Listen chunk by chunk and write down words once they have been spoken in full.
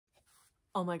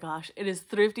Oh my gosh, it is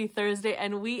Thrifty Thursday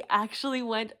and we actually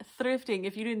went thrifting.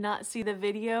 If you did not see the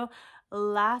video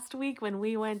last week when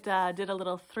we went, did a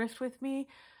little thrift with me,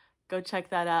 go check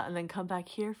that out and then come back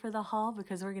here for the haul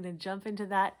because we're going to jump into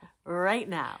that right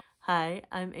now. Hi,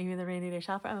 I'm Amy the Rainy Day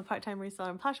Shopper. I'm a part-time reseller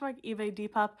on Poshmark, eBay,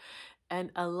 Depop, and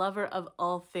a lover of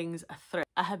all things thrift.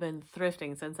 I have been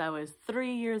thrifting since I was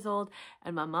 3 years old,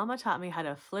 and my mama taught me how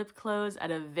to flip clothes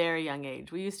at a very young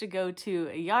age. We used to go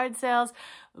to yard sales,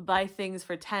 buy things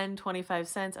for 10, 25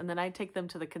 cents, and then I'd take them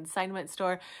to the consignment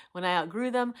store when I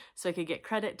outgrew them so I could get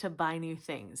credit to buy new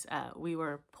things. We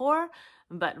were poor,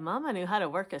 but mama knew how to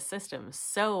work a system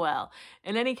so well.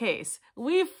 In any case,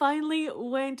 we finally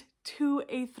went to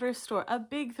a thrift store, a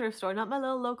big thrift store, not my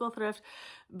little local thrift,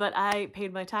 but I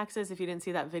paid my taxes. If you didn't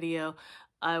see that video,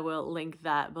 I will link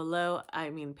that below. I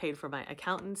mean, paid for my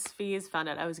accountant's fees, found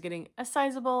out I was getting a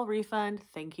sizable refund.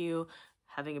 Thank you.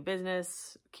 Having a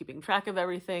business, keeping track of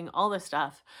everything, all this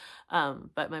stuff.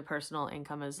 But my personal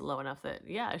income is low enough that,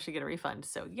 yeah, I should get a refund.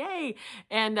 So yay.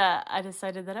 And I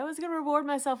decided that I was going to reward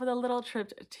myself with a little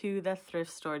trip to the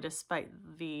thrift store despite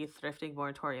the thrifting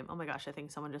moratorium. Oh my gosh, I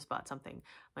think someone just bought something.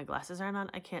 My glasses aren't on.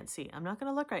 I can't see. I'm not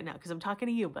going to look right now because I'm talking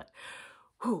to you, but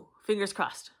whew, fingers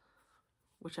crossed.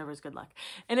 Whichever is good luck.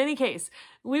 In any case,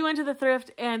 we went to the thrift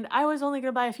and I was only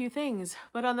going to buy a few things,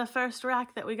 but on the first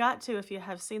rack that we got to, if you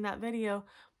have seen that video,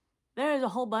 there's a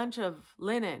whole bunch of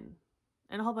linen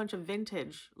and a whole bunch of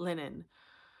vintage linen.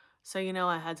 So, you know,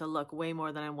 I had to look way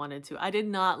more than I wanted to. I did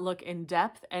not look in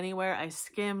depth anywhere. I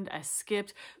skimmed, I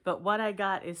skipped, but what I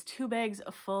got is 2 bags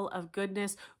full of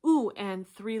goodness. Ooh, and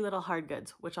 3 little hard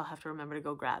goods, which I'll have to remember to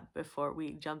go grab before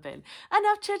we jump in.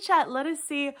 Enough chit chat. Let us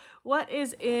see what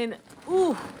is in,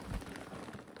 ooh,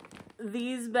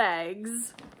 these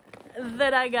bags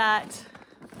that I got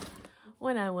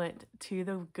when I went to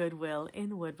the Goodwill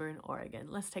in Woodburn, Oregon.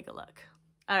 Let's take a look.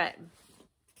 All right.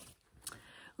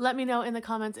 Let me know in the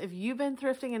comments if you've been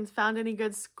thrifting and found any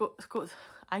good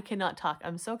I cannot talk.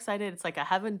 I'm so excited. It's like I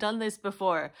haven't done this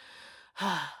before.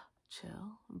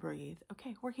 Chill, breathe.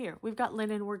 Okay, we're here. We've got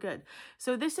linen. We're good.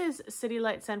 So this is City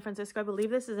Light San Francisco. I believe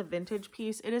this is a vintage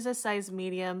piece. It is a size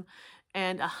medium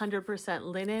and 100%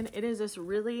 linen. It is this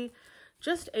really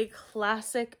just a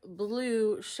classic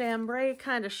blue chambray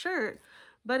kind of shirt,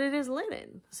 but it is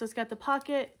linen. So it's got the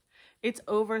pocket. It's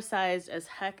oversized as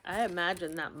heck. I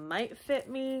imagine that might fit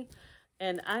me,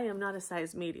 and I am not a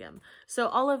size medium. So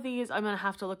all of these I'm going to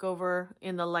have to look over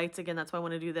in the lights again. That's why I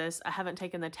want to do this. I haven't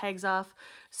taken the tags off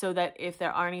so that if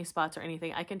there are any spots or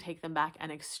anything, I can take them back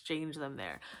and exchange them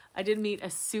there. I did meet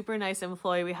a super nice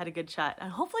employee. We had a good chat,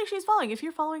 and hopefully she's following. If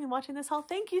you're following and watching this haul,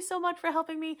 thank you so much for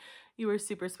helping me. You were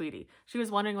super sweetie. She was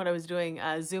wondering what I was doing,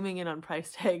 zooming in on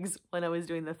price tags when I was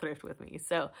doing the thrift with me.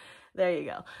 So there you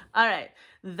go. All right.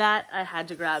 That I had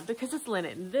to grab because it's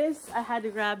linen. This I had to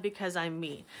grab because I'm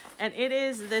me. And it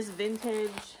is this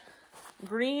vintage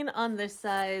green on this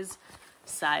side,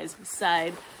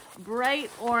 bright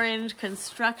orange,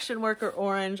 construction worker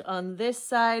orange on this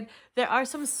side. There are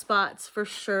some spots for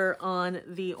sure on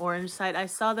the orange side. I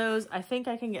saw those. I think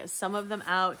I can get some of them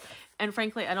out. And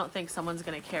frankly, I don't think someone's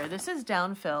going to care. This is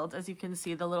down-filled. As you can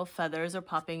see, the little feathers are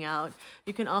popping out.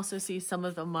 You can also see some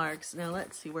of the marks. Now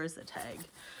let's see, where's the tag?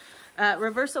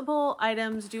 Reversible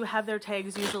items do have their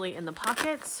tags usually in the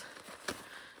pockets.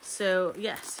 So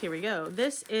yes, here we go.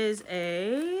 This is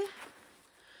it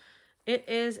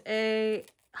is a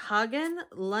Hagen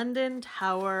London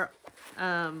Tower.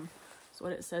 That's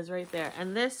what it says right there.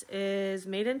 And this is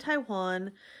made in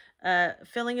Taiwan.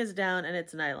 Filling is down and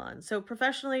it's nylon. So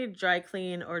professionally dry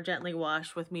clean or gently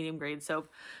wash with medium grade soap.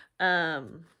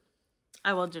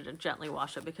 I will gently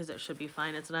wash it because it should be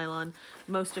fine. It's nylon.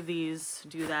 Most of these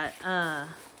do that.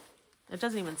 It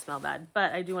doesn't even smell bad,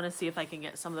 but I do want to see if I can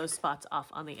get some of those spots off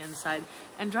on the inside.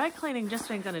 And dry cleaning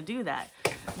just ain't going to do that.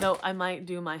 Though I might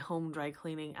do my home dry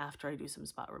cleaning after I do some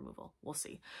spot removal. We'll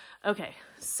see. Okay,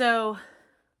 so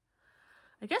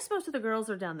I guess most of the girls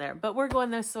are down there, but we're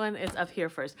going, this one is up here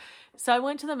first. So I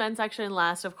went to the men's section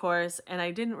last, of course, and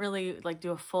I didn't really like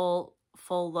do a full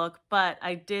look, but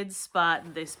I did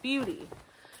spot this beauty.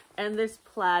 And this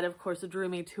plaid, of course, drew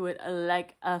me to it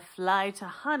like a fly to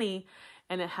honey.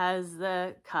 And it has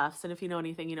the cuffs. And if you know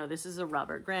anything, you know this is a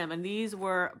Robert Graham. And these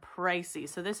were pricey.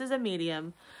 So this is a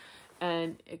medium.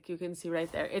 And you can see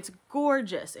right there. It's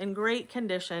gorgeous, in great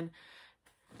condition.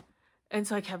 And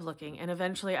so I kept looking. And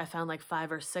eventually I found like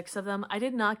 5 or 6 of them. I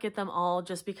did not get them all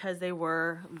just because they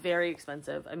were very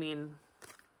expensive. I mean,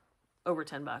 over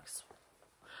 10 bucks.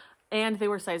 And they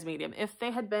were size medium. If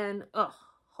they had been, oh,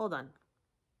 hold on.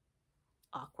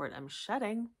 Awkward, I'm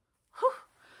shedding. Whew.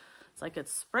 It's like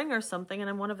it's spring or something and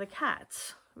I'm one of the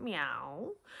cats.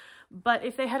 Meow. But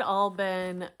if they had all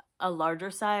been a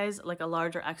larger size, like a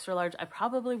large or extra large, I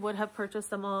probably would have purchased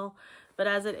them all. But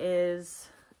as it is,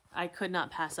 I could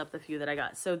not pass up the few that I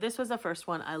got. So this was the first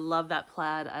one. I love that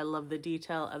plaid. I love the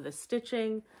detail of the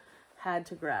stitching. Had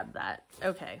to grab that.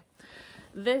 Okay.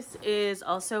 This is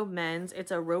also men's.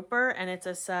 It's a roper and it's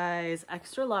a size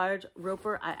extra large.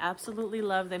 Roper I absolutely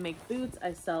love. They make boots.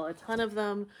 I sell a ton of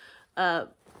them.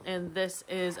 And this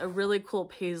is a really cool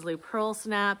paisley pearl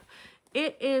snap.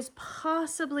 It is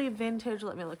possibly vintage.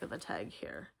 Let me look at the tag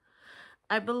here.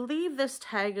 I believe this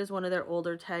tag is one of their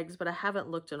older tags, but I haven't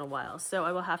looked in a while. So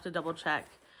I will have to double check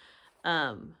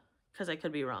because I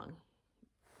could be wrong.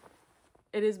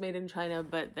 It is made in China,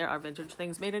 but there are vintage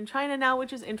things made in China now,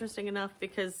 which is interesting enough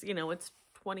because, you know, it's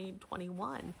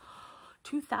 2021.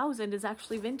 2000 is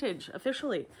actually vintage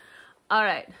officially. All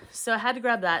right, so I had to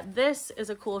grab that. This is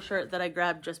a cool shirt that I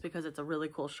grabbed just because it's a really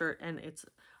cool shirt and it's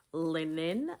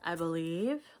linen, I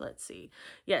believe. Let's see.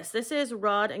 Yes, this is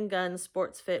Rod and Gun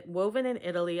Sports Fit, woven in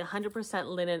Italy, 100%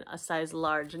 linen, a size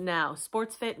large. Now,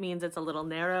 sports fit means it's a little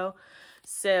narrow.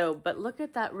 So, but look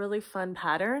at that really fun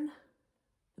pattern.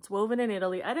 It's woven in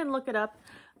Italy. I didn't look it up.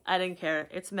 I didn't care.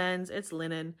 It's men's. It's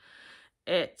linen.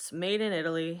 It's made in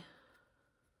Italy.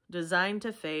 Designed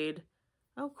to fade.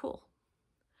 Oh, cool.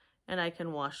 And I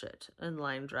can wash it and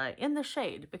line dry in the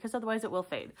shade because otherwise it will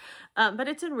fade. But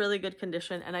it's in really good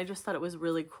condition and I just thought it was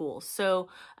really cool. So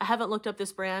I haven't looked up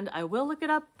this brand. I will look it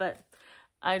up, but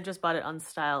I just bought it on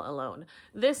Style Alone.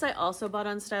 This I also bought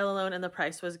on Style Alone and the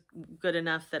price was good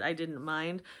enough that I didn't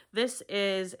mind. This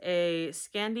is a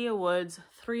Scandia Woods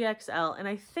 3XL and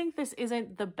I think this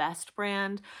isn't the best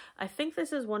brand. I think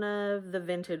this is one of the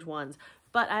vintage ones,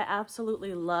 but I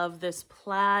absolutely love this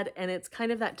plaid and it's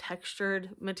kind of that textured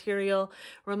material.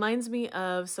 Reminds me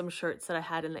of some shirts that I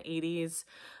had in the 80s.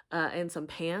 And some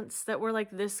pants that were like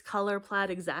this color plaid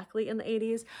exactly in the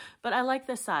 80s, but I like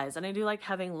the size and I do like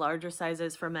having larger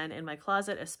sizes for men in my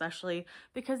closet, especially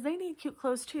because they need cute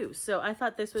clothes too. So I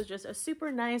thought this was just a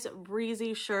super nice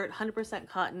breezy shirt, 100%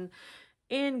 cotton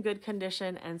in good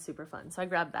condition and super fun. So I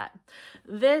grabbed that.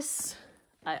 This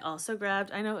I also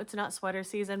grabbed. I know it's not sweater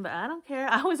season, but I don't care.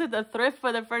 I was at the thrift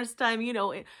for the first time, you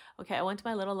know. Okay, I went to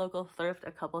my little local thrift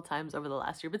a couple times over the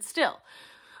last year, but still.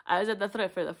 I was at the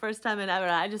thrift for the first time in ever.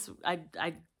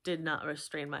 I did not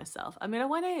restrain myself. I mean, I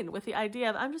went in with the idea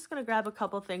of I'm just going to grab a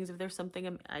couple things. If there's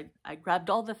something, I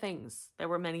grabbed all the things. There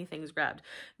were many things grabbed.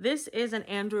 This is an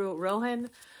Andrew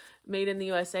Rohan made in the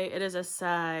USA. It is a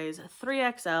size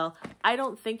 3XL. I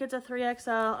don't think it's a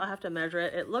 3XL. I'll have to measure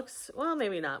it. It looks, well,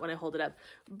 maybe not when I hold it up.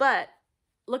 But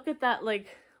look at that,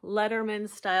 like, Letterman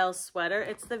style sweater.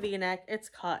 It's the V-neck. It's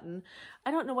cotton.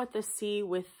 I don't know what the C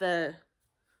with the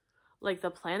like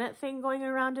the planet thing going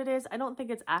around it is. I don't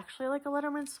think it's actually like a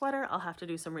Letterman sweater. I'll have to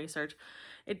do some research.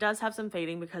 It does have some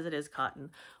fading because it is cotton,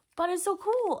 but it's so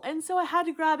cool. And so I had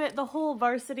to grab it. The whole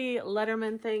varsity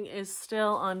Letterman thing is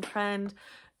still on trend.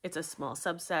 It's a small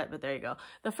subset, but there you go.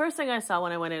 The first thing I saw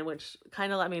when I went in, which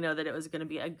kind of let me know that it was going to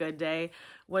be a good day,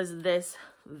 was this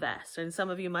vest. And some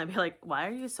of you might be like, why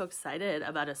are you so excited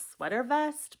about a sweater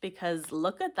vest? Because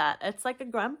look at that. It's like a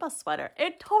grandpa sweater.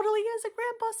 It totally is a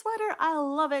grandpa sweater. I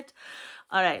love it.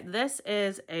 All right. This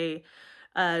is a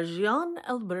Gian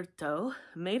Alberto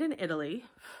made in Italy.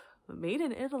 Made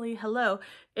in Italy. Hello.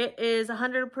 It is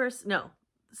 100%, no,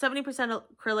 70%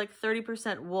 acrylic,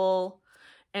 30% wool.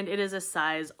 And it is a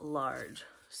size large.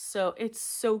 So it's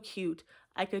so cute.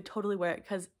 I could totally wear it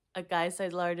because a guy's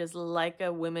size large is like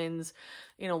a women's,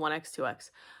 you know, 1X,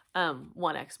 2X.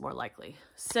 1X more likely.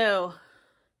 So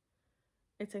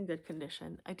it's in good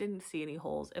condition. I didn't see any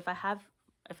holes. If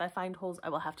I find holes, I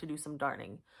will have to do some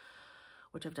darning,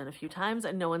 which I've done a few times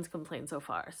and no one's complained so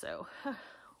far. So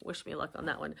wish me luck on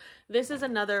that one. This is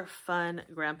another fun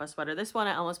grandpa sweater. This one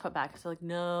I almost put back. So like,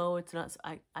 no, it's not.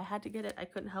 I had to get it. I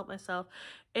couldn't help myself.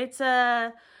 It's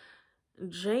a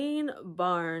Jane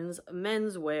Barnes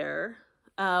menswear,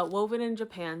 woven in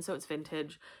Japan. So it's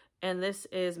vintage. And this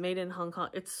is made in Hong Kong.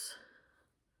 It's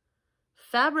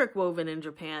fabric woven in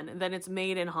Japan. And then it's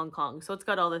made in Hong Kong. So it's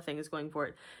got all the things going for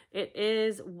it. It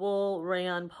is wool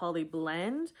rayon poly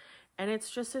blend. And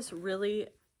it's just this really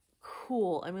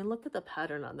cool. I mean, look at the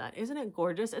pattern on that. Isn't it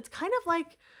gorgeous? It's kind of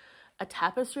like a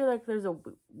tapestry, like there's a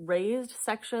raised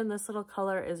section. This little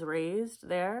color is raised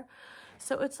there.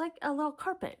 So it's like a little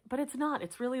carpet, but it's not.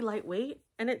 It's really lightweight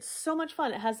and it's so much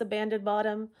fun. It has the banded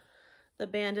bottom, the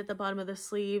band at the bottom of the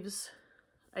sleeves.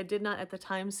 I did not at the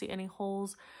time see any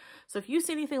holes. So if you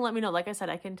see anything, let me know. Like I said,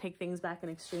 I can take things back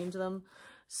and exchange them.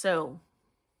 So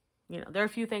you know, there are a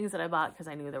few things that I bought because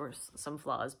I knew there were some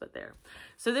flaws, but there.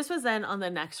 So this was then on the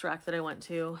next rack that I went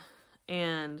to.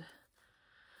 And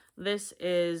This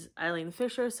is Eileen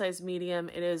Fisher, size medium.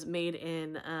 It is made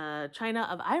in China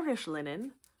of Irish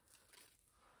linen.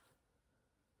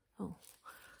 Oh,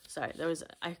 sorry,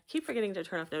 I keep forgetting to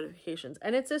turn off notifications.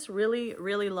 And it's this really,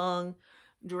 really long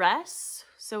dress.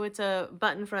 So it's a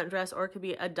button front dress, or it could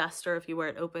be a duster if you wear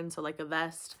it open, so like a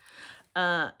vest.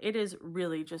 It is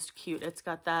really just cute. It's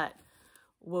got that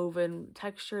woven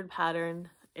textured pattern.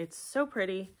 It's so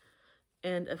pretty.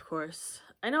 And of course,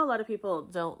 I know a lot of people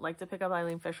don't like to pick up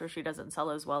Eileen Fisher. She doesn't sell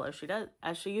as well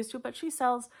as she used to, but she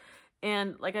sells.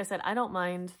 And like I said, I don't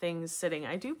mind things sitting.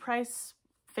 I do price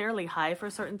fairly high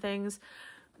for certain things,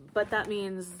 but that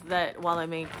means that while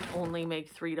I only make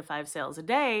 3 to 5 sales a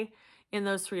day, in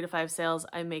those 3 to 5 sales,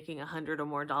 I'm making $100 or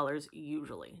more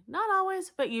usually. Not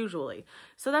always, but usually.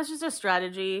 So that's just a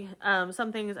strategy.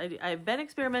 Some things I've been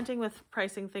experimenting with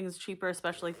pricing things cheaper,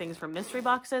 especially things from mystery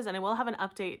boxes, and I will have an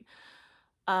update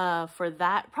for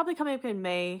that probably coming up in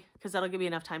May, because that'll give me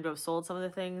enough time to have sold some of the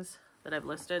things that I've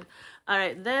listed. All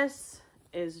right, this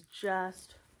is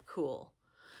just cool.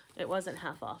 It wasn't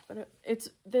half off, but it's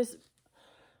this,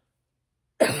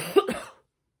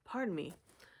 pardon me,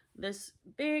 this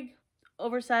big,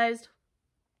 oversized,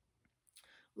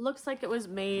 looks like it was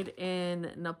made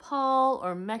in Nepal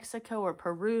or Mexico or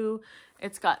Peru.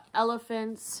 It's got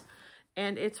elephants,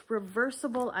 and it's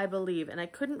reversible, I believe, and I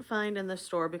couldn't find in the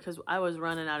store because I was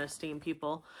running out of steam,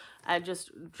 people. I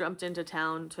just jumped into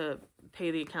town to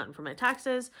pay the accountant for my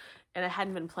taxes, and I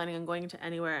hadn't been planning on going to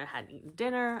anywhere. I hadn't eaten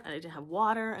dinner, and I didn't have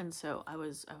water, and so I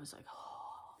was like, oh,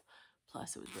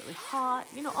 plus it was really hot,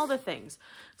 you know, all the things.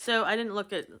 So I didn't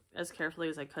look at as carefully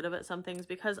as I could have at some things,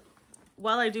 because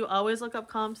while I do always look up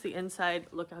comps, the inside,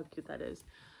 look how cute that is.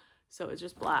 So it's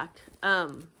just black.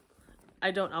 I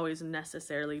don't always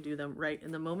necessarily do them right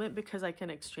in the moment, because I can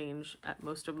exchange at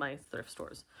most of my thrift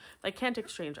stores. If I can't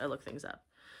exchange, I look things up.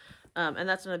 And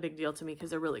that's not a big deal to me because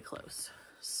they're really close.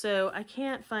 So I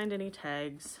can't find any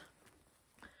tags.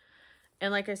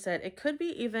 And like I said, it could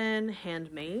be even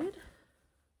handmade.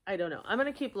 I don't know. I'm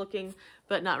going to keep looking,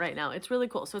 but not right now. It's really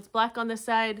cool. So it's black on this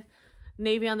side,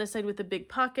 navy on this side with the big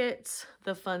pockets,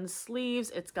 the fun sleeves.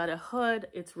 It's got a hood.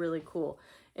 It's really cool.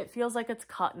 It feels like it's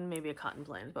cotton, maybe a cotton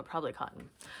blend, but probably cotton.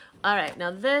 All right, now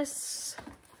this,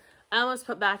 I almost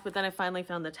put back, but then I finally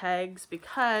found the tags,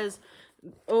 because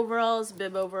overalls,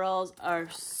 bib overalls are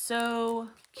so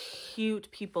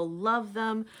cute. People love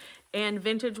them, and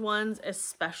vintage ones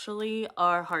especially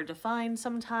are hard to find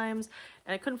sometimes,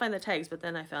 and I couldn't find the tags, but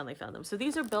then I finally found them. So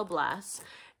these are Bill Blass,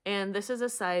 and this is a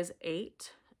size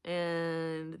 8,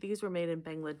 and these were made in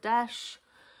Bangladesh,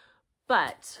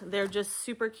 but they're just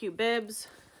super cute bibs.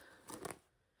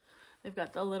 They've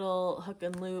got the little hook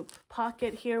and loop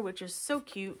pocket here, which is so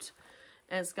cute.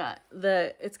 And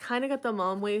it's kind of got the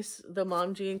mom waist, the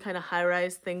mom jean kind of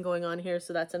high-rise thing going on here.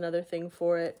 So that's another thing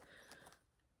for it.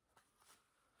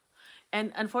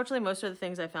 And unfortunately, most of the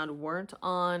things I found weren't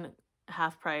on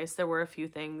half price. There were a few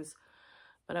things,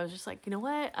 but I was just like, you know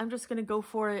what? I'm just going to go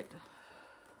for it.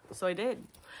 So I did.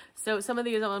 So some of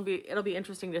these it'll be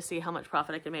interesting to see how much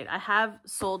profit I can make. I have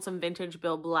sold some vintage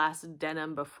Bill Blass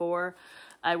denim before.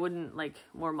 I wouldn't, like,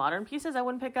 more modern pieces I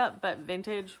wouldn't pick up, but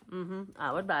vintage,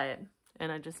 I would buy it.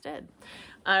 And I just did.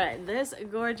 All right, this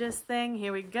gorgeous thing,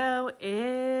 here we go,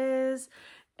 is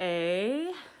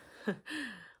a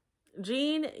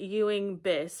Jean Ewing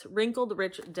Biss wrinkled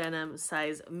rich denim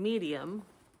size medium.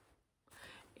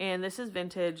 And this is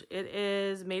vintage. It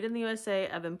is made in the USA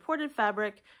of imported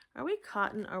fabric. Are we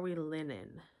cotton? Are we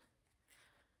linen?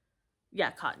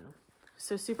 Yeah, cotton.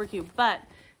 So super cute. But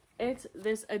it's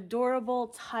this adorable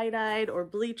tie-dyed or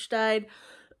bleach-dyed.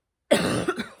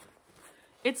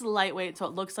 It's lightweight, so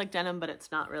it looks like denim, but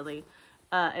it's not really.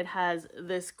 It has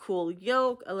this cool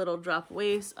yoke, a little drop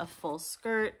waist, a full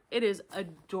skirt. It is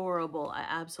adorable. I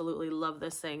absolutely love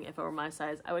this thing. If it were my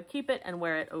size, I would keep it and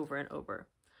wear it over and over.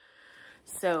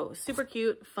 So super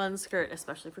cute, fun skirt,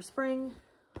 especially for spring.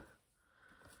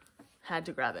 Had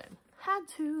to grab it. Had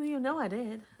to, you know I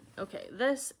did. Okay,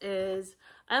 this is,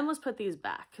 I almost put these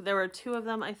back. There were 2 of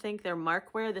them, I think. They're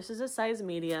Markwear. This is a size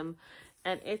medium,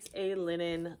 and it's a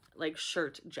linen, like,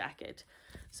 shirt jacket.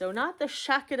 So not the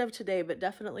shacket of today, but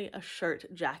definitely a shirt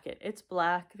jacket. It's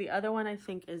black. The other one, I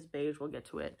think, is beige. We'll get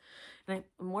to it. And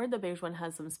I'm worried the beige one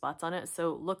has some spots on it,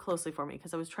 so look closely for me,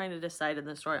 because I was trying to decide in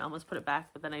the store. I almost put it back,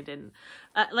 but then I didn't.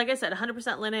 Like I said,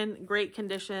 100% linen, great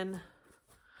condition.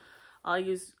 I'll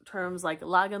use terms like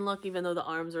lag and look, even though the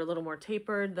arms are a little more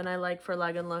tapered than I like for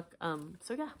lag and look.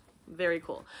 So yeah, very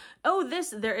cool. Oh,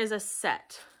 there is a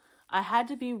set. I had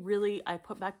to be really, I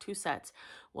put back 2 sets.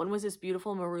 One was this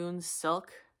beautiful maroon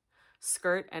silk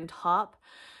skirt and top.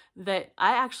 that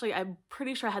I'm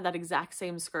pretty sure I had that exact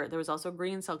same skirt. There was also a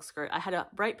green silk skirt. I had a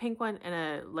bright pink one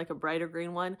and a brighter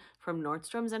green one from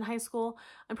Nordstrom's in high school.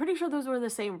 I'm pretty sure those were the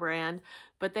same brand,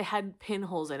 but they had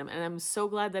pinholes in them. And I'm so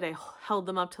glad that I held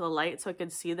them up to the light so I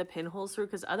could see the pinholes through,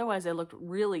 because otherwise they looked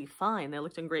really fine. They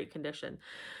looked in great condition.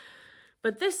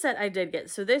 But this set I did get.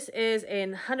 So this is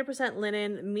in 100%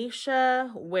 linen,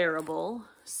 Misha wearable,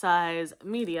 size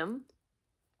medium.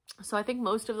 So I think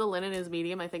most of the linen is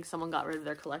medium. I think someone got rid of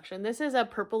their collection. This is a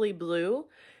purpley blue,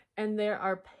 and there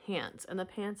are pants, and the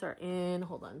pants are in,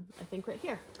 hold on, I think right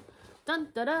here. Dun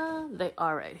da da, they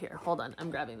are right here. Hold on,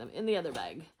 I'm grabbing them in the other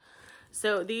bag.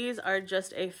 So these are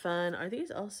just a fun, are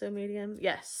these also medium?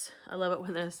 Yes, I love it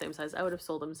when they're the same size. I would have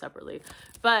sold them separately,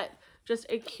 but just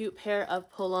a cute pair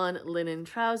of pull-on linen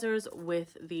trousers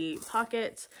with the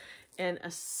pockets and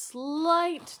a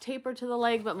slight taper to the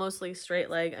leg, but mostly straight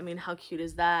leg. I mean, how cute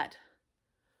is that?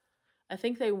 I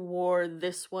think they wore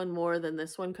this one more than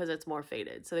this one because it's more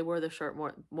faded. So they wore the shirt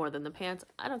more than the pants.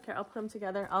 I don't care. I'll put them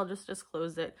together. I'll just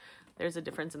disclose it. There's a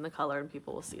difference in the color and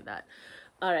people will see that.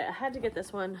 All right, I had to get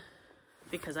this one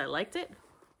because I liked it.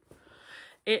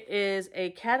 It is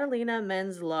a Catalina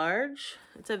men's large.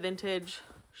 It's a vintage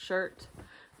shirt,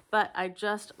 but I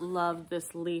just love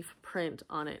this leaf print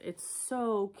on it. It's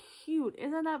so cute.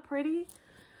 Isn't that pretty?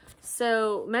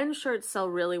 So men's shirts sell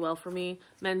really well for me.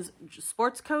 Men's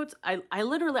sports coats, I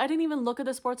didn't even look at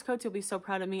the sports coats. You'll be so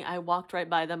proud of me. I walked right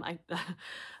by them. I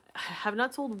have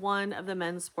not sold one of the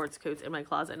men's sports coats in my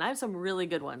closet, and I have some really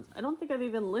good ones. I don't think I've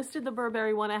even listed the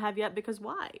Burberry one I have yet, because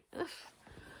why?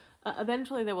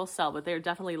 Eventually they will sell, but they're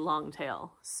definitely long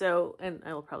tail. So, and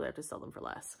I will probably have to sell them for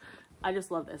less. I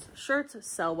just love this. Shirts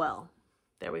sell well.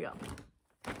 There we go.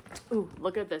 Ooh,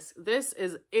 look at this. This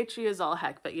is itchy as all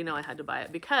heck, but you know I had to buy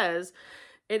it because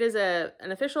it is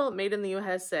an official made in the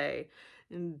USA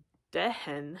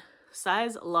Dehen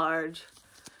size large.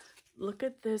 Look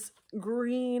at this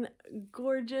green,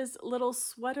 gorgeous little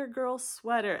sweater girl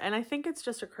sweater. And I think it's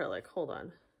just acrylic. Hold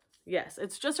on. Yes,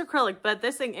 it's just acrylic, but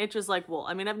this thing itches like wool.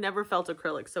 I mean, I've never felt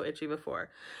acrylic so itchy before.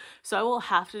 So I will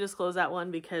have to disclose that one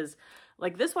because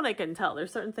like this one I can tell.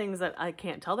 There's certain things that I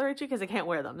can't tell they're itchy because I can't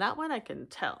wear them. That one I can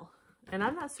tell. And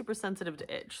I'm not super sensitive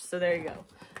to itch. So there you go.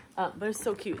 But it's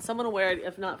so cute. Someone will wear it,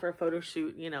 if not for a photo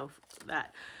shoot, you know,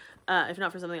 that. If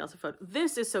not for something else, a photo.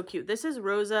 This is so cute. This is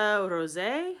Rosa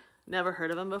Rosé. Never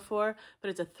heard of them before, but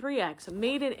it's a 3X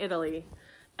made in Italy.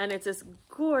 And it's this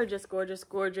gorgeous, gorgeous,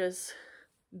 gorgeous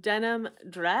denim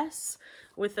dress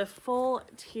with a full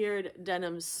tiered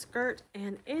denim skirt.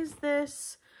 And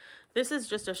this is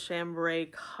just a chambray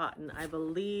cotton, I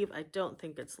believe. I don't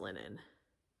think it's linen.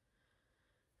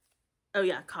 Oh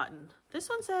yeah, cotton. This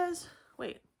one says,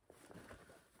 wait.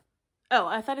 Oh,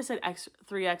 I thought it said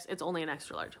 3X. It's only an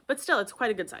extra large, but still it's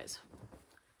quite a good size.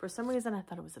 For some reason, I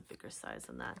thought it was a bigger size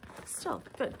than that. Still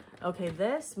good. Okay,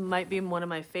 this might be one of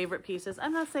my favorite pieces.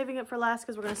 I'm not saving it for last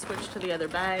because we're going to switch to the other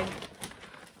bag.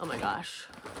 Oh my gosh.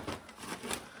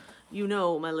 You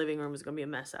know my living room is going to be a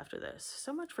mess after this.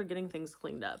 So much for getting things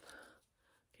cleaned up.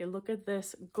 Okay, look at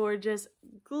this gorgeous,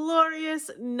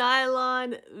 glorious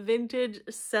nylon vintage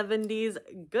 70s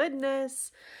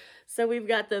goodness. So we've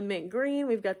got the mint green,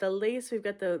 we've got the lace, we've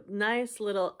got the nice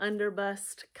little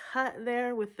underbust cut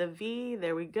there with the V.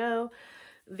 There we go.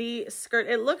 The skirt,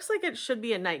 it looks like it should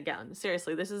be a nightgown.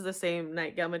 Seriously, this is the same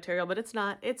nightgown material, but it's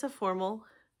not. It's a formal.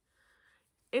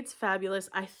 It's fabulous.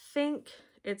 I think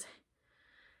it's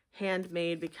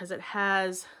handmade because it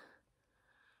has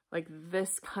like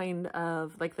this kind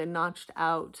of, like the notched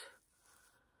out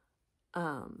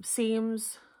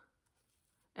seams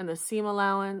and the seam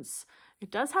allowance. It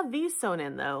does have these sewn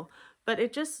in though, but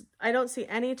it just, I don't see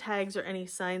any tags or any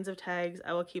signs of tags.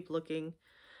 I will keep looking.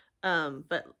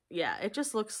 But yeah, it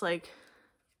just looks like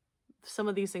some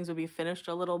of these things would be finished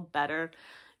a little better,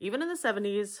 even in the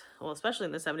 70s, well, especially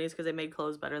in the 70s, because they made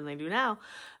clothes better than they do now,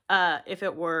 if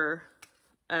it were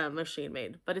machine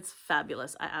made. But it's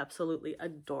fabulous. I absolutely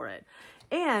adore it.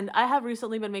 And I have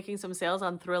recently been making some sales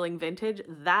on Thrilling Vintage.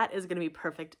 That is going to be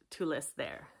perfect to list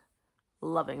there.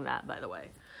 Loving that, by the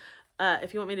way.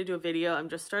 If you want me to do a video, I'm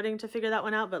just starting to figure that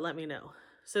one out, but let me know.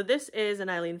 So this is an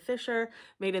Eileen Fisher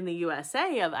made in the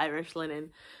USA of Irish linen.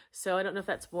 So I don't know if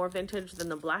that's more vintage than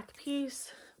the black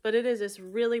piece, but it is this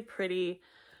really pretty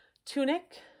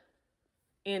tunic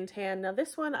in tan. Now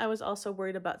this one, I was also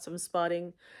worried about some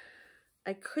spotting.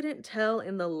 I couldn't tell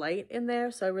in the light in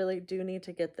there, so I really do need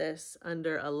to get this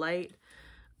under a light.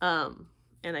 And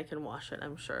I can wash it,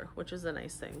 I'm sure, which is a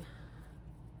nice thing.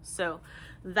 So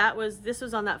this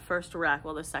was on that first rack,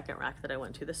 well, the second rack that I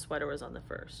went to. The sweater was on the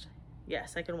first.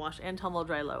 Yes, I can wash and tumble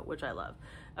dry low, which I love.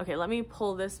 Okay, let me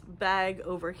pull this bag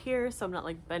over here so I'm not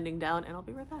like bending down, and I'll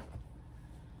be right back.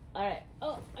 All right.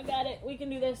 Oh, I got it. We can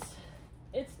do this.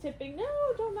 It's tipping. No,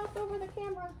 don't knock over the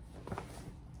camera.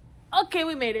 Okay,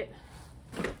 we made it.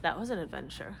 That was an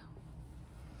adventure.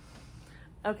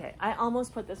 Okay, I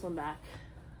almost put this one back,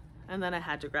 and then I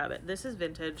had to grab it. This is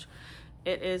vintage.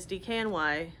 It is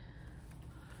DKNY.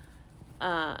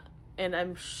 And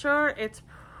I'm sure it's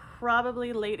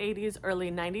probably late 80s,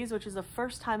 early 90s, which is the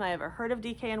first time I ever heard of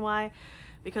DKNY,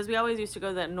 because we always used to go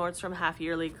to that Nordstrom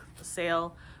half-yearly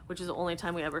sale, which is the only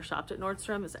time we ever shopped at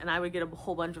Nordstrom's, and I would get a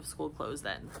whole bunch of school clothes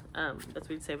then. That's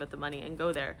we'd save up the money and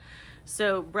go there.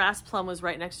 So Brass Plum was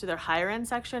right next to their higher end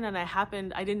section, and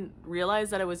I didn't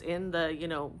realize that I was in the, you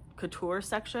know, couture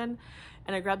section,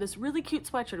 and I grabbed this really cute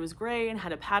sweatshirt. It was gray and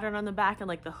had a pattern on the back and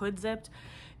like the hood zipped,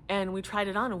 and we tried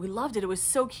it on and we loved it. It was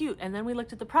so cute. And then we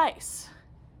looked at the price.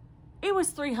 It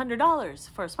was $300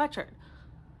 for a sweatshirt.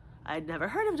 I'd never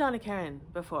heard of Donna Karan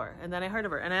before, and then I heard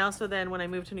of her. And I also then, when I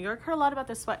moved to New York, heard a lot about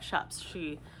the sweatshops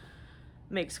she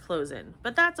makes clothes in.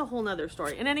 But that's a whole nother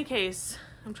story. In any case,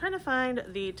 I'm trying to find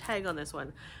the tag on this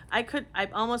one. I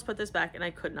almost put this back and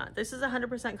I could not. This is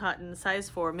 100% cotton, size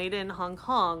 4, made in Hong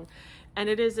Kong. And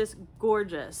it is this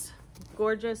gorgeous,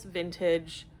 gorgeous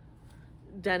vintage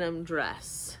denim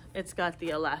dress. It's got the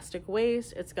elastic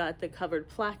waist, it's got the covered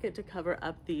placket to cover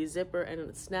up the zipper, and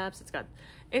it snaps.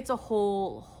 It's a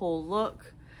whole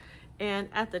look. And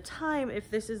at the time, if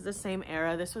this is the same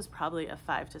era, this was probably a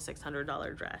 $500 to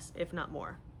 $600 dress, if not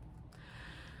more.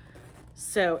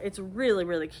 So it's really,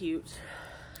 really cute.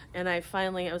 And I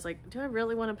was like, do I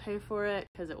really want to pay for it?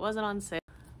 Because it wasn't on sale.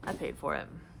 I paid for it.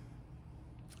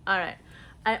 All right.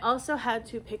 I also had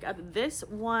to pick up this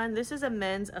one. This is a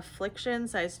men's Affliction,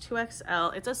 size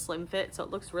 2XL. It's a slim fit, so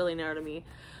it looks really narrow to me.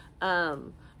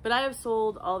 But I have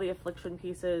sold all the Affliction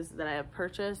pieces that I have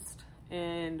purchased,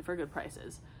 and for good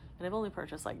prices. And I've only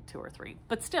purchased like 2 or 3.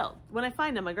 But still, when I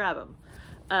find them, I grab them.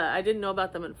 I didn't know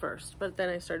about them at first, but then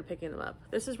I started picking them up.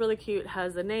 This is really cute.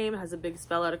 Has the name, has a big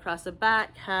spell out across the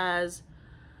back, has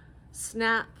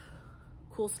snap,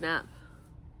 cool snap,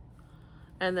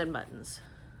 and then buttons.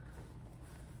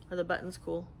 Are the buttons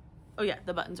cool? Oh yeah,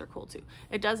 the buttons are cool too.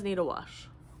 It does need a wash.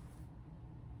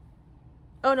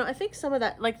 Oh no, I think some of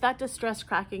that, like that distressed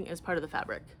cracking is part of the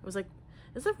fabric. I was like,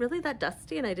 is it really that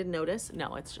dusty? And I didn't notice.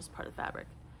 No, it's just part of the fabric.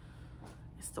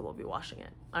 I still will be washing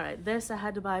it. All right, this I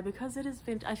had to buy because it is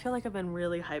vintage. I feel like I've been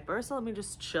really hyper, so let me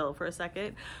just chill for a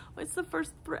second. It's the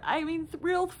first, real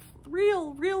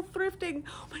thrifting.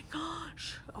 Oh my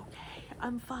gosh. Okay,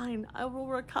 I'm fine. I will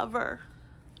recover.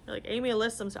 You're like, Amy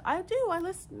lists some stuff. I do. I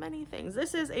list many things.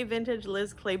 This is a vintage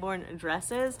Liz Claiborne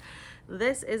dresses.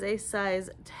 This is a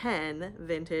size 10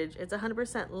 vintage. It's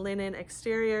 100% linen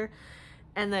exterior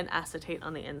and then acetate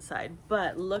on the inside.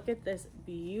 But look at this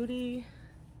beauty.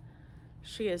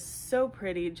 She is so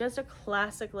pretty. Just a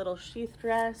classic little sheath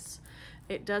dress.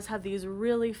 It does have these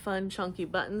really fun chunky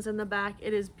buttons in the back.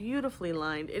 It is beautifully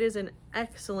lined. It is in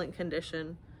excellent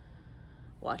condition.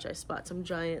 Watch, I spot some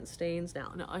giant stains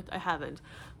now. No, I haven't,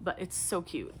 but it's so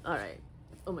cute. All right.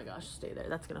 Oh my gosh, stay there.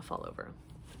 That's gonna fall over.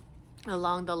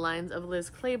 Along the lines of Liz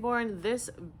Claiborne,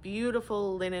 this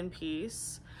beautiful linen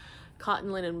piece,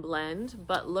 cotton linen blend,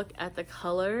 but look at the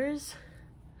colors.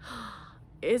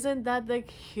 Isn't that the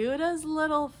cutest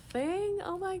little thing?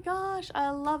 Oh my gosh, I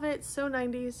love it. So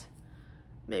 90s,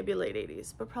 maybe late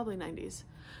 80s, but probably 90s.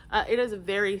 It is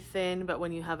very thin, but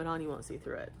when you have it on, you won't see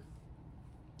through it.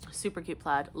 Super cute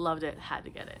plaid. Loved it. Had to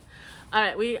get it. All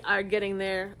right, we are getting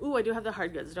there. Ooh, I do have the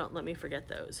hard goods. Don't let me forget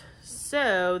those.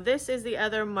 So this is the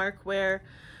other Markwear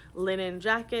linen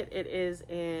jacket. It is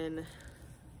in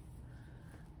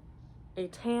a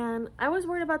tan. I was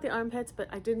worried about the armpits, but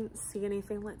I didn't see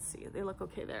anything. Let's see. They look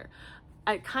okay there.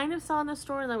 I kind of saw in the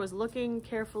store and I was looking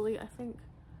carefully. I think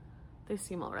they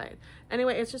seem all right.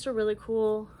 Anyway, it's just a really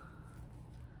cool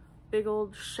big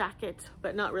old shacket,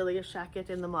 but not really a shacket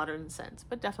in the modern sense,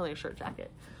 but definitely a shirt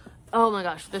jacket. Oh my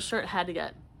gosh, this shirt had to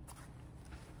get.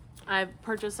 I've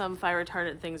purchased some fire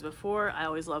retardant things before. I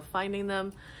always love finding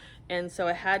them. And so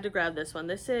I had to grab this one.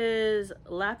 This is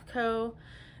Lapco.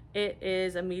 It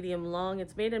is a medium long.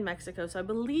 It's made in Mexico. So I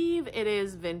believe it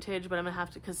is vintage, but I'm gonna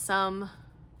have to, cause some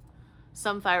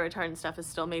fire retardant stuff is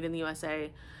still made in the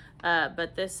USA.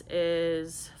 But this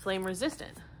is flame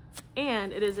resistant.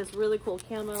 And it is this really cool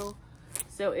camo.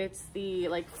 So it's the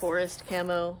like forest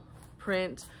camo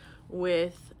print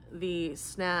with the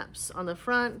snaps on the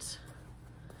front.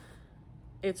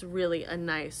 It's really a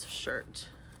nice shirt.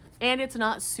 And it's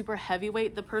not super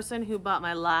heavyweight. The person who bought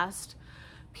my last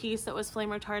piece that was flame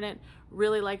retardant.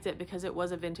 Really liked it because it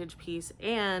was a vintage piece,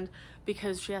 and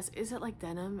because she asked, is it like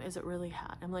denim? Is it really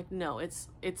hot? I'm like, no, it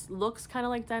looks kind of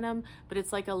like denim, but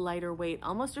it's like a lighter weight,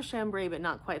 almost a chambray, but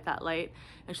not quite that light.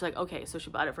 And she's like, okay, so she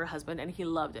bought it for her husband, and he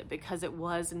loved it because it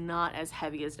was not as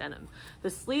heavy as denim. The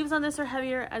sleeves on this are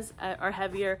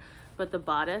heavier, but the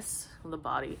bodice, the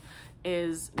body,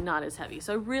 is not as heavy.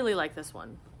 So I really like this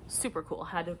one. Super cool.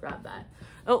 Had to grab that.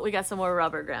 Oh, we got some more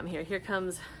rubber gram here. Here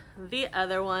comes the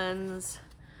other ones.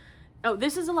 Oh,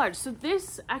 this is a large. So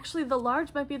this, actually the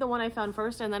large might be the one I found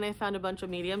first, and then I found a bunch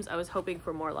of mediums. I was hoping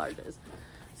for more larges.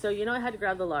 So, you know, I had to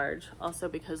grab the large also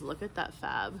because look at that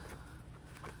fab.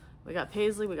 We got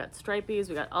paisley, we got stripies,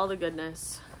 we got all the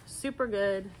goodness. Super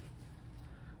good.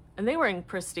 And they were in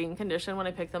pristine condition when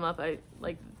I picked them up.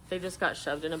 They just got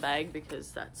shoved in a bag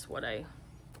because that's what I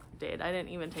did. I didn't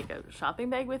even take a shopping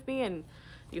bag with me, and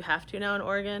you have to now in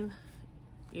Oregon.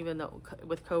 Even though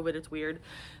with COVID it's weird.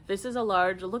 This is a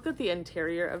large. Look at the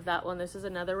interior of that one. This is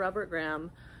another rubber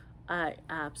gram. I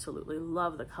absolutely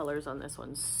love the colors on this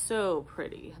one. So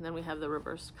pretty. And then we have the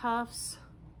reverse cuffs.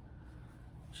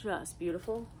 Just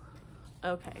beautiful.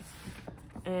 Okay.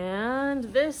 And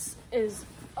this is,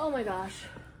 oh my gosh.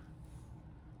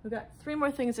 We've got 3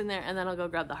 more things in there, and then I'll go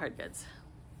grab the hard goods.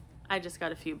 I just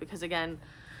got a few because, again,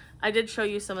 I did show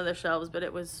you some of the shelves, but I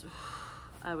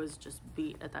was just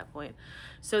beat at that point.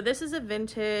 So this is a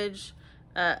vintage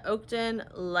Oakton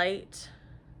light,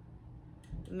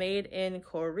 made in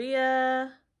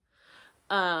Korea,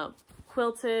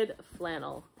 quilted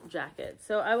flannel jacket.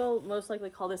 So I will most likely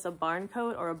call this a barn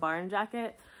coat or a barn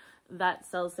jacket. That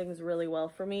sells things really well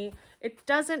for me. It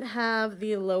doesn't have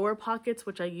the lower pockets,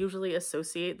 which I usually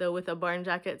associate though with a barn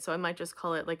jacket. So I might just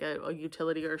call it like a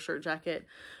utility or a shirt jacket,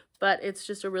 but it's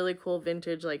just a really cool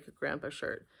vintage like grandpa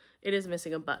shirt. It is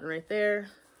missing a button right there.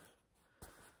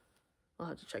 I'll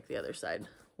have to check the other side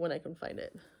when I can find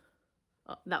it.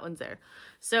 Oh, that one's there.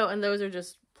 So, and those are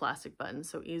just plastic buttons,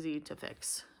 so easy to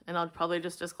fix. And I'll probably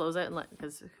just close it and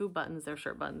because who buttons their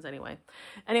shirt buttons anyway?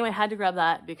 Anyway, I had to grab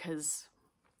that because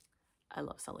I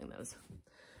love selling those.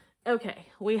 Okay,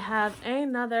 we have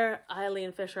another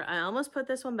Eileen Fisher. I almost put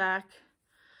this one back,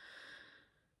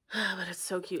 but it's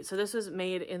so cute. So this was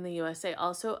made in the USA,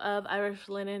 also of Irish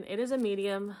linen. It is a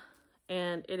medium,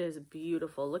 and it is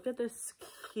beautiful. Look at this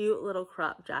cute little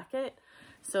crop jacket.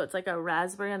 So it's like a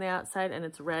raspberry on the outside, and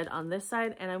it's red on this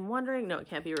side. And I'm wondering, no, it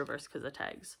can't be reversed because of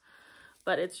tags.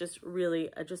 But it's just really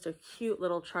just a cute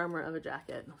little charmer of a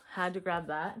jacket. Had to grab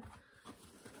that.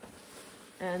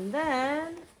 And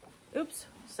then, oops,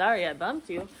 sorry, I bumped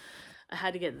you. I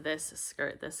had to get this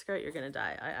skirt. This skirt, you're gonna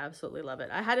die. I absolutely love it.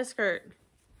 I had a skirt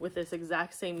with this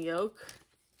exact same yoke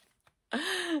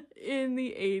in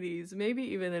the 80s, maybe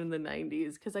even in the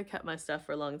 90s, because I kept my stuff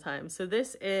for a long time. So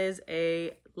this is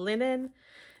a linen.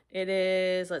 It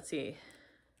is, let's see,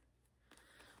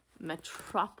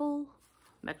 Metropole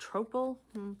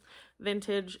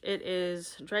vintage. It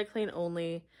is dry clean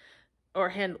only,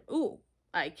 or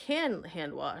I can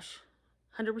hand wash.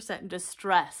 100%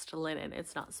 distressed linen.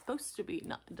 It's not supposed to be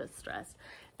not distressed.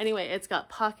 Anyway, it's got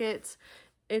pockets.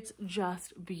 It's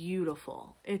just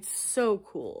beautiful. It's so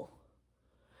cool.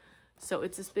 So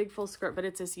it's this big full skirt, but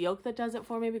it's this yoke that does it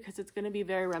for me because it's going to be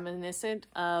very reminiscent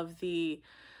of the,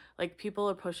 like, people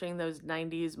are pushing those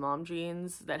 90s mom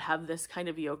jeans that have this kind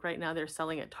of yoke right now. They're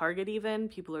selling at Target even.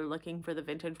 People are looking for the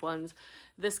vintage ones.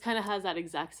 This kind of has that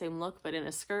exact same look, but in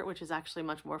a skirt, which is actually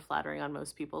much more flattering on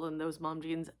most people than those mom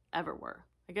jeans ever were.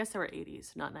 I guess they were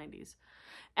 80s, not 90s.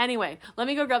 Anyway, let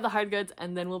me go grab the hard goods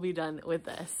and then we'll be done with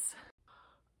this.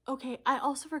 Okay, I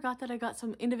also forgot that I got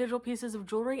some individual pieces of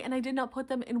jewelry and I did not put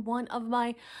them in one of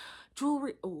my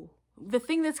jewelry. Oh, the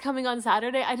thing that's coming on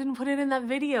Saturday, I didn't put it in that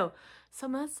video. So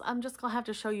I'm just gonna have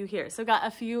to show you here. So got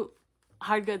a few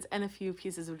hard goods and a few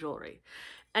pieces of jewelry.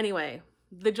 Anyway,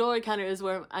 the jewelry counter is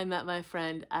where I met my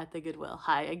friend at the Goodwill.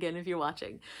 Hi again if you're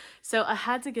watching. So I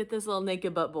had to get this little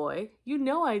naked butt boy. You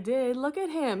know I did. Look at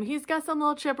him. He's got some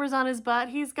little chippers on his butt.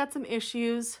 He's got some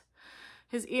issues.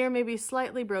 His ear may be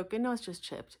slightly broken. No, it's just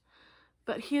chipped.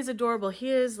 But he is adorable. He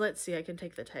is, let's see, I can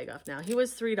take the tag off now. He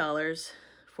was $3,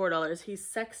 $4. He's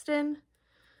Sexton,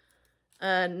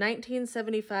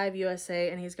 1975 USA,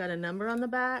 and he's got a number on the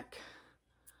back.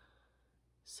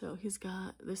 So he's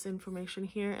got this information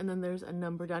here, and then there's a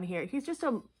number down here. He's just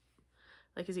a,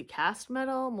 like, is he cast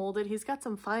metal, molded? He's got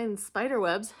some fine spider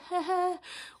webs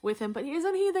with him, but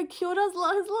isn't he the cutest? His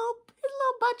little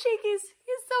butt cheek, he's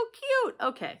so cute.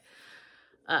 Okay.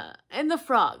 And the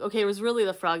frog. Okay, it was really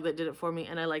the frog that did it for me,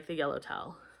 and I like the yellow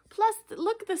towel. Plus,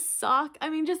 look, the sock. I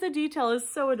mean, just the detail is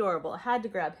so adorable. I had to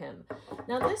grab him.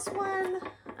 Now, this one,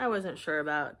 I wasn't sure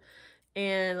about.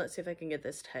 And let's see if I can get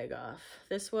this tag off.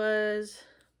 This was,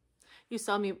 you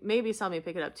saw me, maybe saw me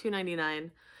pick it up,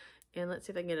 $2.99. And let's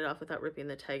see if I can get it off without ripping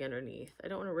the tag underneath. I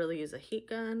don't want to really use a heat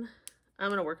gun. I'm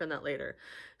going to work on that later.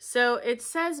 So it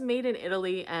says made in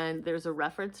Italy and there's a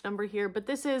reference number here, but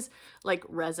this is like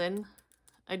resin.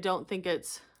 I don't think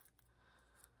it's,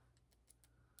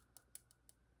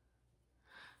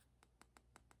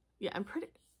 yeah,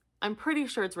 I'm pretty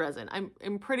sure it's resin.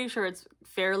 I'm pretty sure it's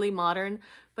fairly modern,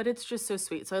 but it's just so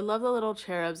sweet. So I love the little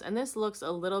cherubs, and this looks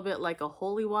a little bit like a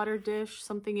holy water dish,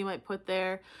 something you might put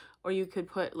there, or you could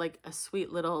put like a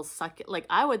sweet little succulent. Like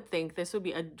I would think this would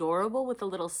be adorable with a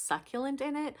little succulent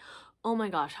in it. Oh my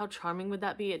gosh, how charming would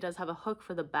that be? It does have a hook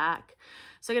for the back.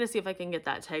 So I gotta see if I can get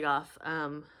that tag off.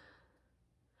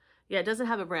 Yeah, it doesn't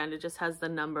have a brand. It just has the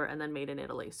number and then made in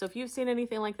Italy. So if you've seen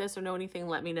anything like this or know anything,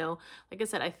 let me know. Like I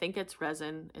said, I think it's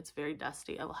resin. It's very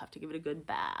dusty. I will have to give it a good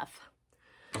bath.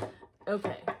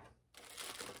 Okay.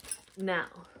 Now,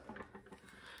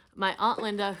 my Aunt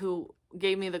Linda, who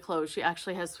gave me the clothes, she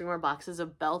actually has 3 more boxes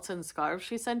of belts and scarves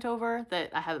she sent over that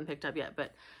I haven't picked up yet,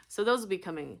 but so those will be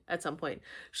coming at some point.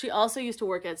 She also used to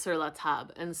work at Sur La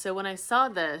Table, and so when I saw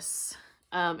this,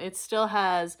 it still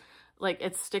has like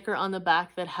its sticker on the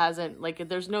back that hasn't, like,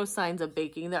 there's no signs of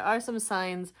baking. There are some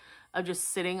signs of just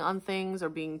sitting on things or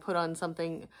being put on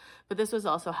something, but this was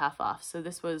also half off, so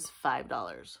this was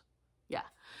 $5. Yeah.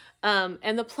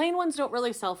 And the plain ones don't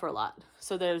really sell for a lot.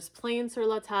 So there's plain Sur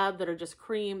La Table that are just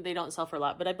cream. They don't sell for a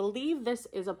lot, but I believe this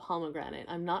is a pomegranate.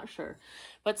 I'm not sure,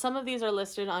 but some of these are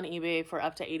listed on eBay for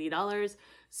up to $80.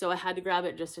 So I had to grab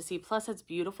it just to see. Plus it's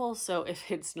beautiful. So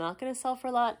if it's not going to sell for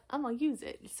a lot, I'm going to use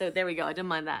it. So there we go. I didn't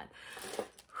mind that.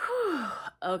 Whew.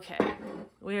 Okay.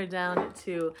 We are down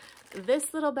to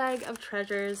this little bag of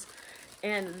treasures,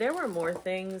 and there were more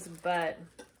things, but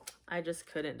I just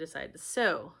couldn't decide.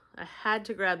 So I had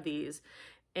to grab these,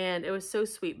 and it was so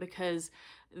sweet because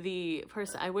the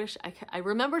person, I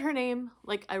remembered her name.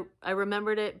 Like I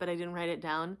remembered it, but I didn't write it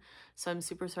down. So I'm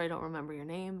super sorry I don't remember your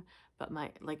name, but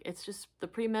it's just the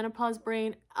premenopause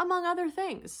brain, among other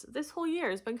things. This whole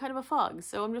year has been kind of a fog,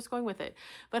 so I'm just going with it.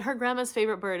 But her grandma's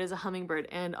favorite bird is a hummingbird,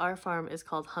 and our farm is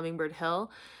called Hummingbird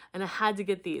Hill, and I had to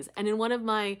get these. And in one of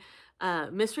my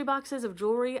mystery boxes of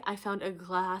jewelry, I found a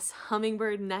glass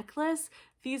hummingbird necklace.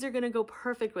 These are going to go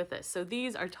perfect with this. So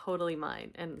these are totally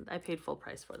mine, and I paid full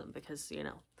price for them because, you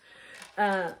know.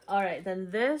 All right,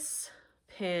 then this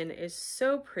pin is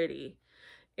so pretty.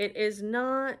 It is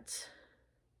not,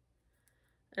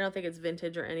 I don't think it's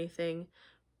vintage or anything,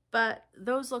 but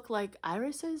those look like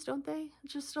irises, don't they?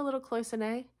 Just a little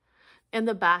cloisonne. And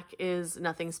the back is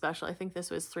nothing special. I think this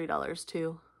was $3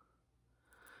 too.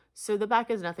 So the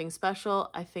back is nothing special.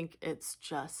 I think it's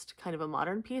just kind of a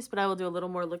modern piece, but I will do a little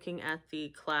more looking at the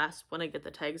clasp when I get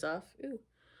the tags off. Ooh,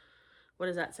 what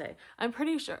does that say? I'm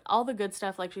pretty sure all the good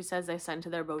stuff, like she says, they send to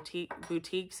their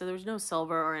boutique. So there's no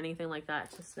silver or anything like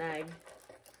that to snag.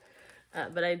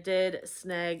 But I did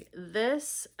snag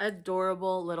this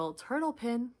adorable little turtle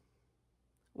pin,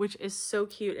 which is so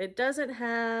cute. It doesn't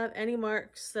have any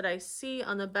marks that I see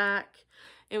on the back.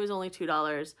 It was only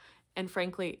 $2. And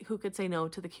frankly, who could say no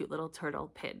to the cute little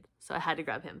turtle pin? So I had to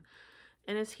grab him.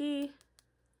 And I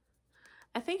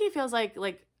think he feels like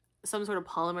some sort of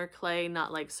polymer clay,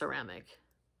 not like ceramic.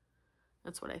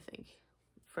 That's what I think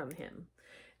from him.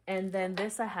 And then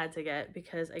this I had to get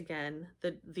because, again,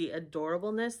 the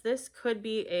adorableness. This could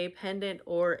be a pendant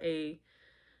or a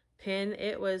pin.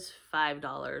 It was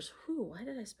 $5. Whew, why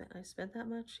did I spent that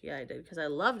much? Yeah, I did, because I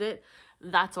loved it.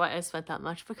 That's why I spent that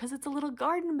much, because it's a little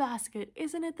garden basket.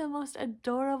 Isn't it the most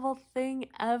adorable thing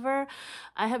ever?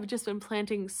 I have just been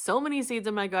planting so many seeds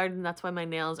in my garden. That's why my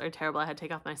nails are terrible. I had to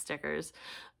take off my stickers.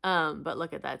 But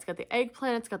look at that. It's got the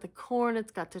eggplant, it's got the corn,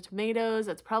 it's got the tomatoes.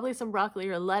 It's probably some broccoli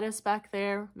or lettuce back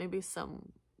there. Maybe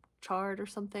some chard or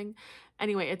something.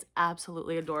 Anyway, it's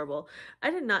absolutely adorable. I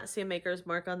did not see a maker's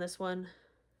mark on this one.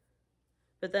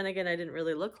 But then again, I didn't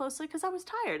really look closely because I was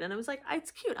tired, and I was like, it's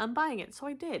cute, I'm buying it. So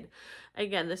I did.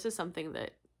 Again, this is something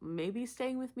that may be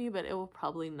staying with me, but it will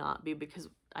probably not be because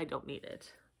I don't need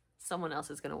it. Someone else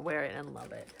is going to wear it and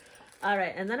love it. All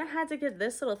right, and then I had to get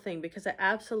this little thing because I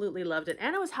absolutely loved it.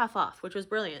 And it was half off, which was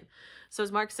brilliant. So it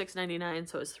was marked $6.99,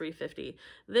 so it was $3.50.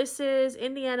 This is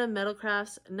Indiana Metal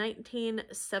Crafts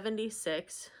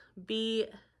 1976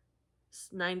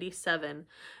 B97.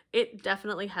 It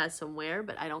definitely has some wear,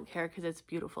 but I don't care because it's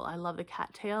beautiful. I love the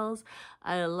cattails.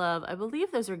 I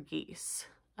believe those are geese.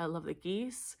 I love the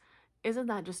geese. Isn't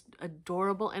that just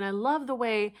adorable? And I love the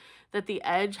way that the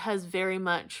edge has very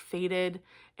much faded,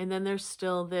 and then there's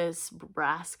still this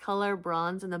brass color,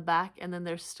 bronze in the back, and then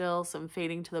there's still some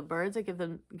fading to the birds that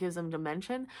gives them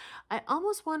dimension. I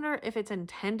almost wonder if it's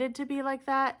intended to be like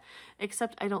that,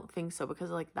 except I don't think so because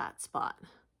of like that spot.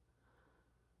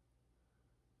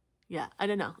 Yeah, I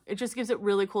don't know. It just gives it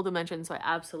really cool dimension, so I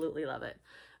absolutely love it.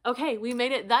 Okay, we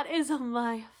made it. That is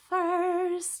my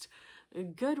first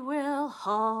Goodwill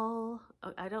haul.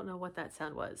 Oh, I don't know what that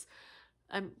sound was.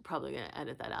 I'm probably going to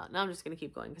edit that out. Now I'm just going to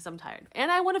keep going because I'm tired.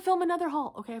 And I want to film another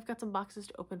haul. Okay, I've got some boxes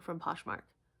to open from Poshmark.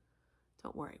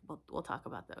 Don't worry, we'll talk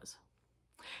about those.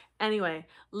 Anyway,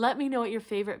 let me know what your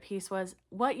favorite piece was,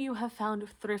 what you have found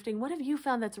thrifting. What have you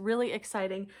found that's really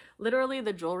exciting? Literally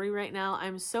the jewelry right now,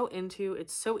 I'm so into.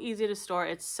 It's so easy to store.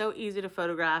 It's so easy to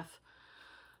photograph.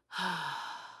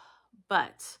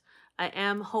 But I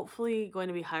am hopefully going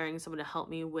to be hiring someone to help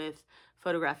me with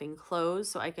photographing clothes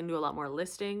so I can do a lot more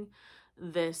listing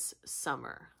this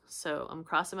summer. So I'm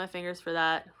crossing my fingers for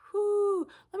that. Whoo!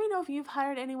 Let me know if you've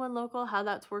hired anyone local, how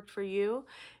that's worked for you.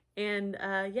 And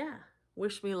yeah,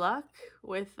 wish me luck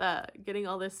with getting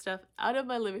all this stuff out of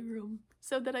my living room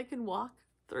so that I can walk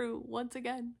through once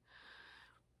again.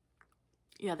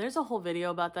 Yeah, there's a whole video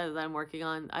about that I'm working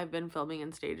on. I've been filming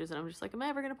in stages and I'm just like, am I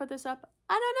ever going to put this up?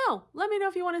 I don't know. Let me know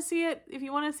if you want to see it. If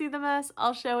you want to see the mess,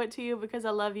 I'll show it to you because I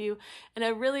love you. And I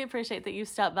really appreciate that you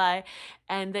stopped by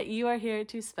and that you are here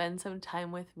to spend some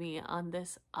time with me on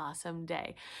this awesome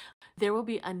day. There will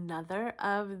be another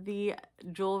of the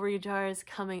jewelry jars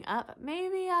coming up,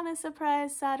 maybe on a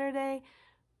surprise Saturday,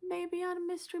 maybe on a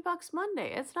mystery box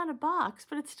Monday. It's not a box,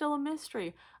 but it's still a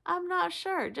mystery. I'm not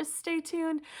sure. Just stay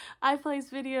tuned. I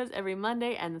place videos every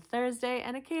Monday and Thursday,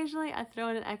 and occasionally I throw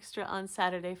in an extra on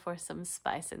Saturday for some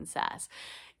spice and sass.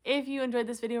 If you enjoyed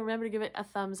this video, remember to give it a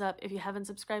thumbs up. If you haven't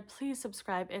subscribed, please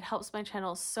subscribe. It helps my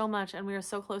channel so much, and we are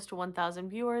so close to 1,000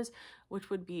 viewers, which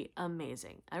would be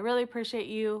amazing. I really appreciate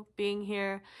you being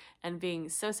here and being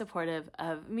so supportive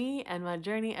of me and my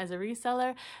journey as a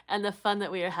reseller and the fun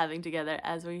that we are having together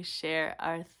as we share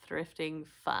our thrifting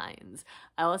finds.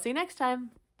 I will see you next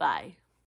time. Bye.